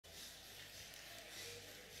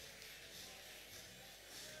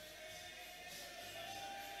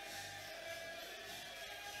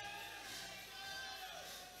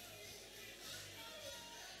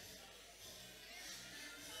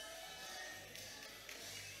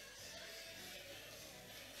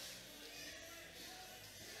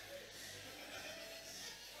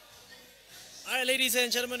Alright, ladies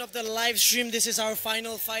and gentlemen of the live stream, this is our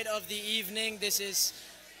final fight of the evening. This is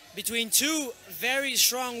between two very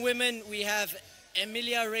strong women. We have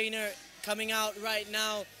Emilia Rayner coming out right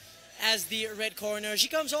now as the red corner. She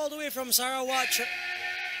comes all the way from Sarawak.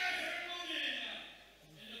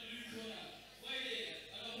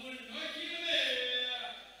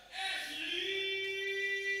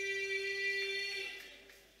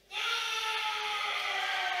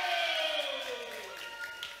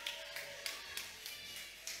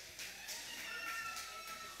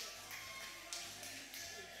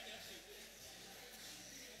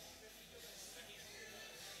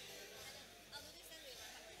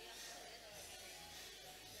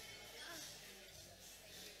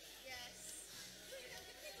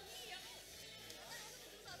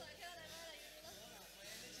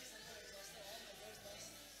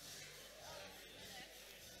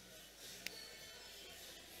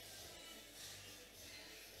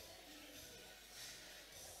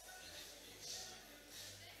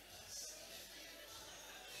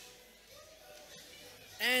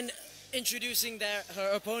 And introducing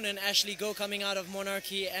her opponent, Ashley Go, coming out of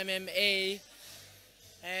Monarchy MMA.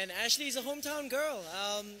 And Ashley is a hometown girl.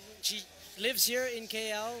 She lives here in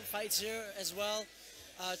KL, fights here as well,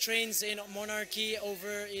 trains in Monarchy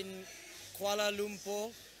over in Kuala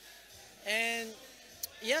Lumpur. And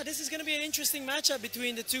yeah, this is going to be an interesting matchup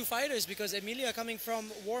between the two fighters because Emilia coming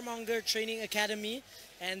from Warmgroger Training Academy,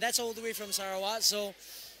 and that's all the way from Sarawak. So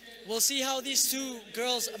we'll see how these two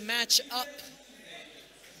girls match up.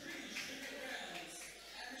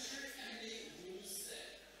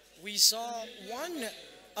 We saw one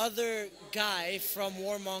other guy from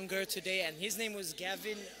Warmgroger today, and his name was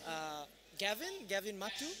Gavin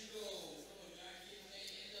Matu.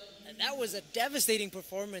 And that was a devastating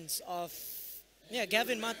performance of,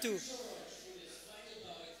 Gavin Matu.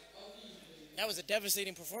 That was a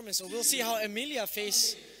devastating performance. So we'll see how Emilia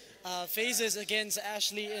phases against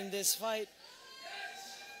Ashley in this fight.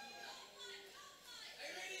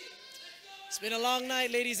 It's been a long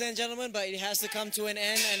night, ladies and gentlemen, but it has to come to an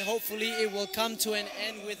end, and hopefully it will come to an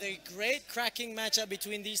end with a great cracking matchup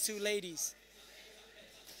between these two ladies.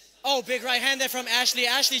 Oh, big right hand there from Ashley.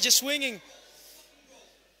 Ashley just swinging.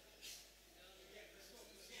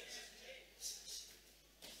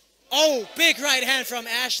 Oh, big right hand from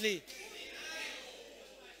Ashley.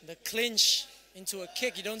 The clinch into a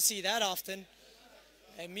kick. You don't see that often.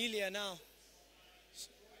 Emilia now.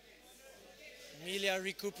 Emilia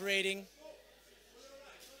recuperating.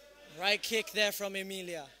 Right kick there from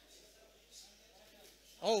Emilia.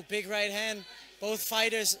 Oh, big right hand. Both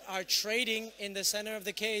fighters are trading in the center of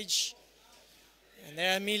the cage. And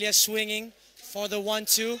there Emilia swinging for the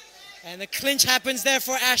 1-2. And the clinch happens there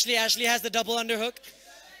for Ashley. Ashley has the double underhook.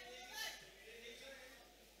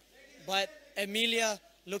 But Emilia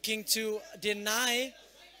looking to deny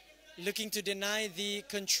the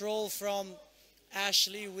control from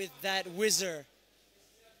Ashley with that whizzer.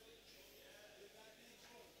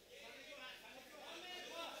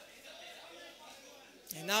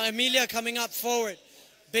 And now Emilia coming up forward.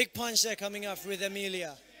 Big punch there coming up with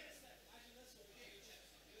Emilia.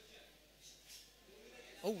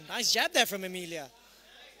 Oh, nice jab there from Emilia.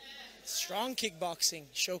 Strong kickboxing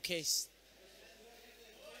showcase.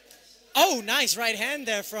 Oh, nice right hand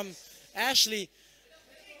there from Ashley.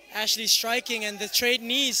 Ashley striking, and the trade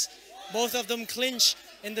knees. Both of them clinch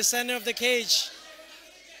in the center of the cage.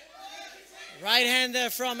 Right hand there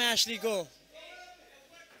from Ashley Go.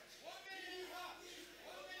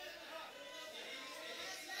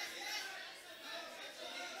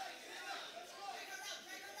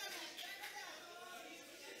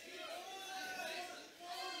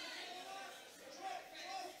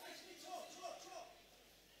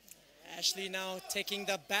 Ashley now taking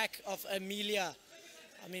the back of Emilia.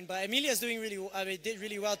 But Emilia's doing did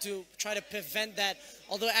really well to try to prevent that.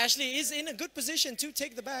 Although Ashley is in a good position to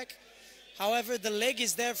take the back. However, the leg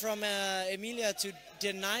is there from Emilia to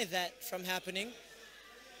deny that from happening.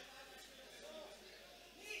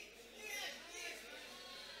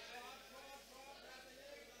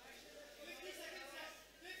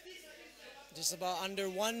 Just about under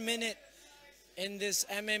 1 minute in this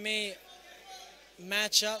MMA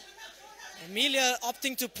matchup. Emilia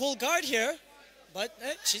opting to pull guard here, but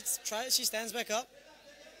she stands back up.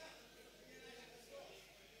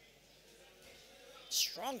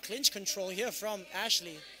 Strong clinch control here from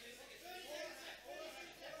Ashley.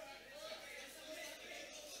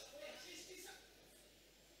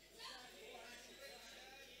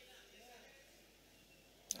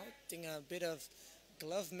 I think a bit of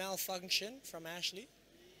glove malfunction from Ashley.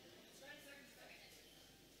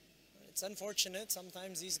 It's unfortunate.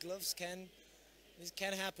 Sometimes these gloves can This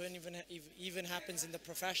can happen, even happens in the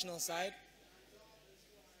professional side.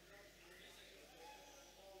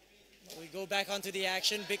 We go back onto the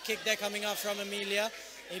action. Big kick there coming up from Emilia.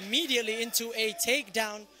 Immediately into a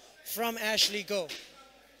takedown from Ashley Go.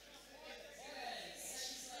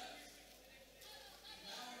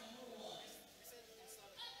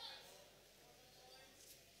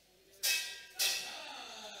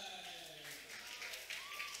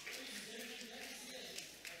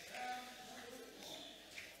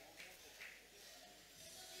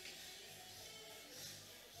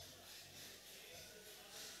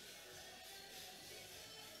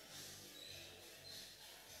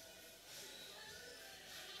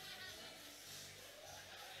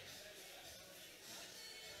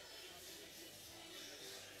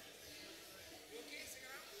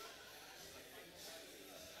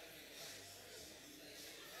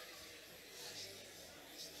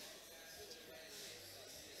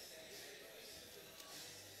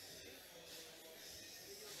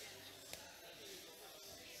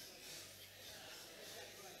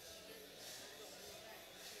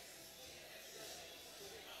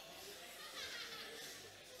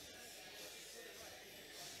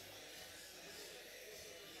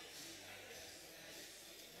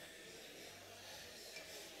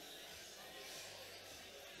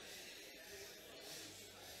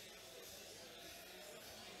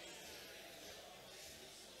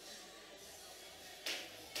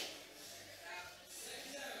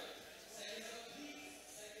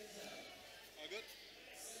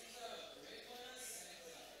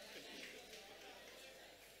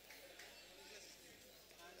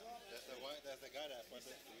 There's a guy that went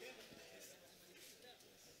to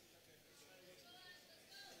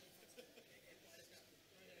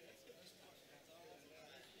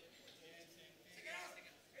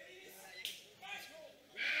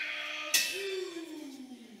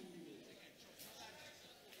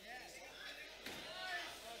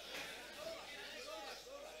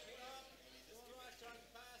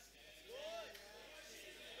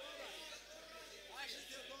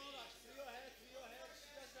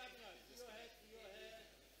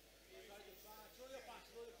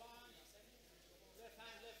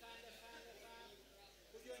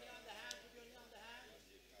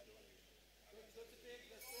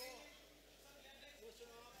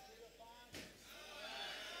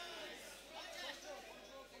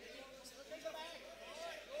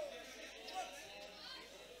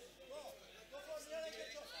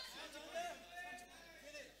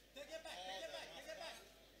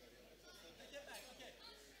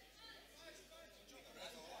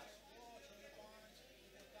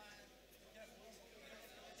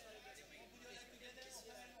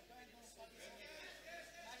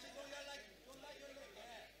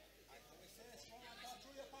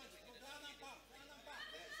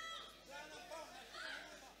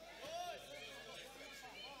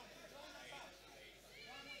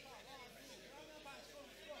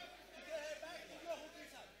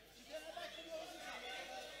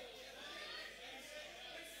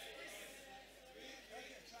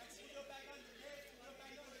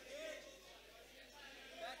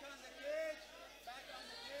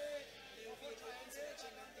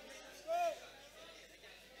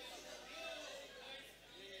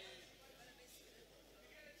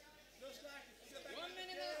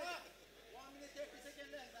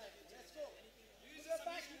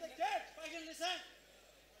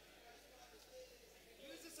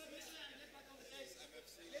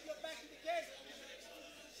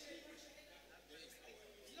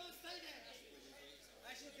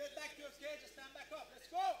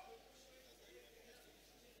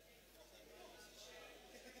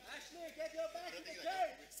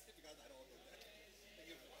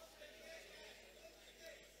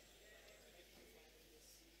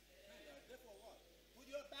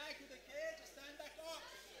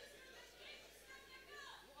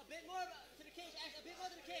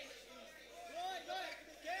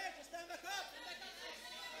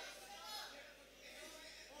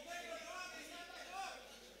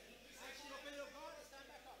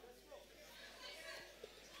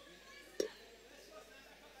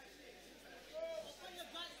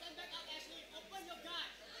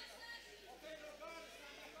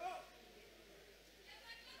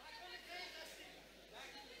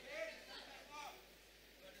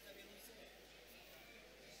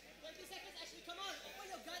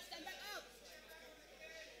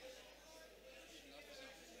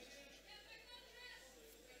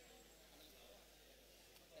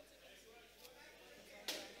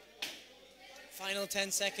Final 10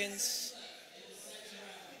 seconds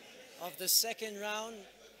of the second round.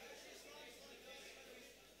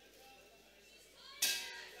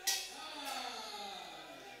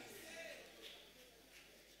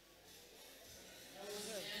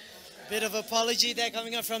 Bit of apology there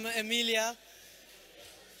coming up from Emilia.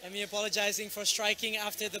 Emi apologizing for striking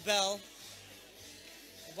after the bell.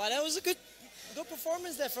 But that was a good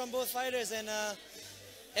performance there from both fighters, and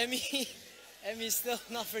Emi's still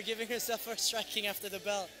not forgiving herself for striking after the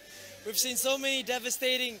bell. We've seen so many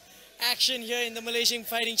devastating action here in the Malaysian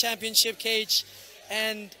Fighting Championship cage,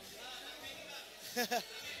 and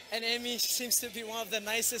and Emi seems to be one of the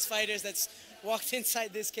nicest fighters that's walked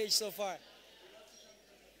inside this cage so far.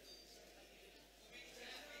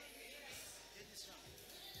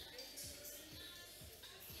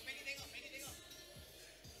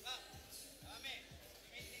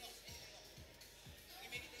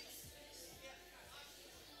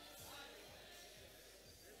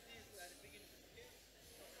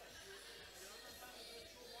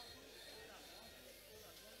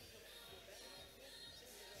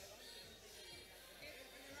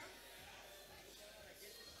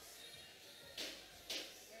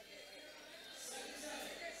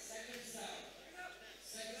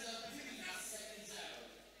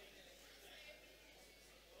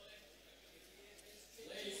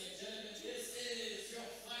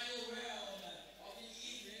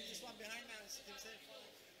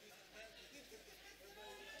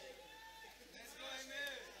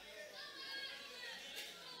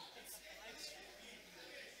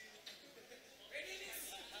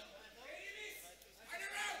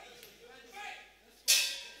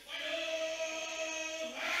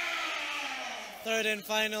 Third and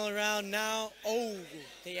final round now. Oh,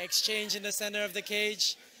 the exchange in the center of the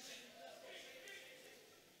cage.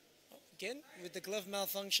 Again, with the glove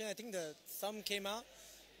malfunction, I think the thumb came out,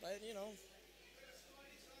 but you know.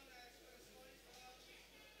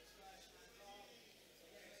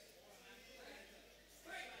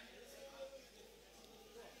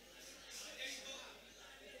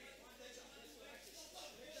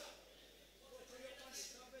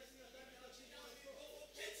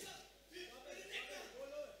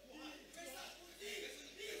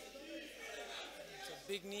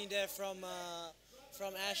 Big knee there from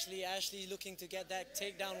Ashley. Ashley looking to get that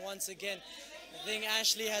takedown once again. I think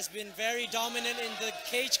Ashley has been very dominant in the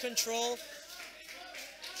cage control.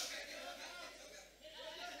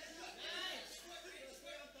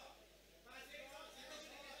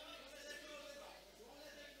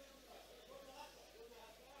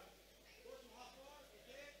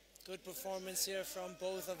 Good performance here from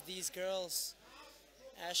both of these girls.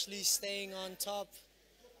 Ashley staying on top.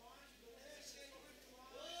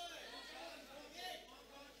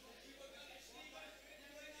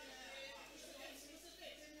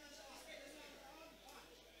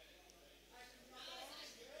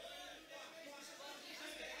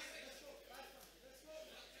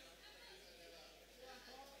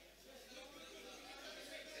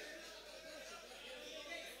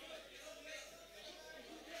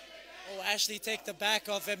 Oh, Ashley take the back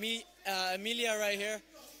of Emilia right here.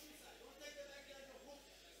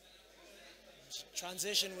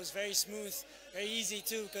 Transition was very smooth, very easy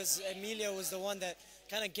too, because Emilia was the one that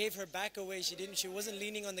kind of gave her back away. She wasn't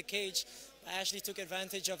leaning on the cage. Ashley took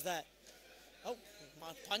advantage of that. Oh,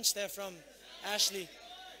 punch there from Ashley.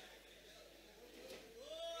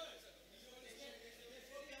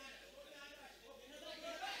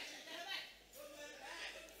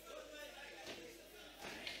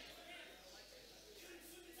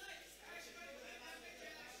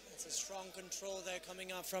 Strong control there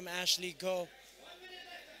coming out from Ashley Go.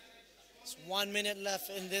 It's 1 minute left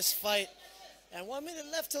in this fight, and 1 minute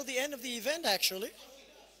left till the end of the event. Actually,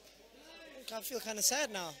 I feel kind of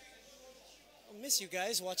sad now. I miss you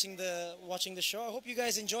guys watching the show. I hope you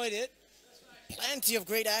guys enjoyed it. Plenty of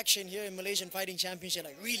great action here in Malaysian Fighting Championship,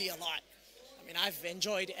 like really a lot. I mean, I've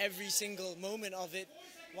enjoyed every single moment of it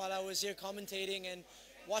while I was here commentating and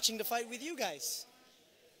watching the fight with you guys.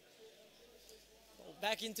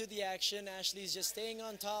 Back into the action. Ashley's just staying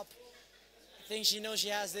on top. I think she knows she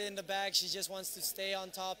has it in the bag. She just wants to stay on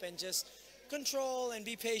top and just control and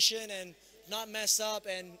be patient and not mess up,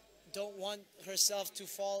 and don't want herself to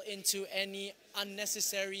fall into any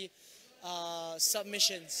unnecessary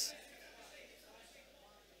submissions.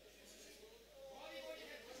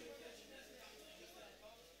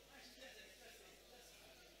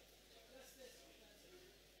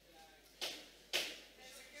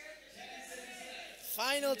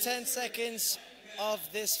 Final 10 seconds of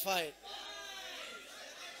this fight.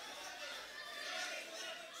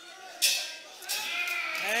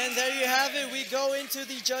 And there you have it. We go into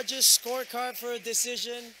the judges' scorecard for a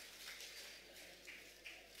decision.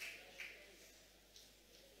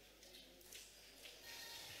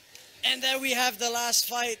 And there we have the last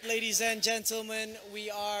fight, ladies and gentlemen. We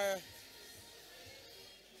are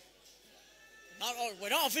We're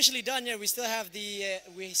not officially done yet. We still have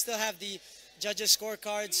the judges'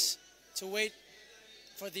 scorecards to wait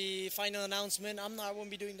for the final announcement. I won't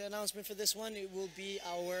be doing the announcement for this one. It will be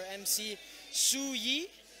our MC Su Yi.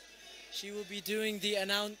 She will be doing the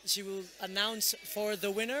She will announce for the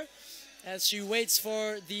winner as she waits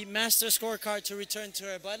for the master scorecard to return to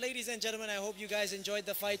her. But ladies and gentlemen, I hope you guys enjoyed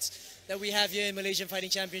the fights that we have here in Malaysian Fighting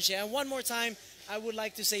Championship. And one more time, I would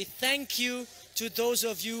like to say thank you to those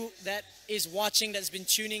of you that is watching, that's been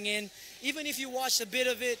tuning in. Even if you watched a bit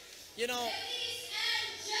of it, you know,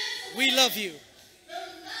 we love you.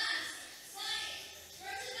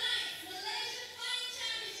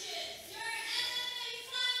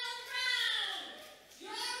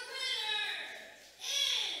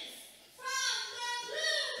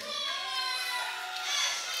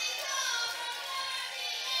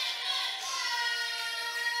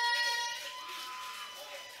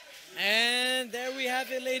 And there we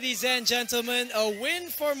have it, ladies and gentlemen. A win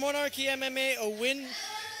for Monarchy MMA, a win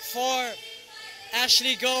for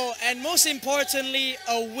Ashley Go, and most importantly,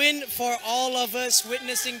 a win for all of us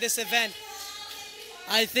witnessing this event.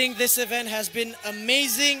 I think this event has been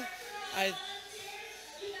amazing.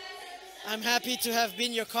 I'm happy to have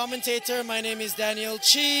been your commentator. My name is Daniel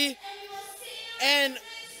Chi. And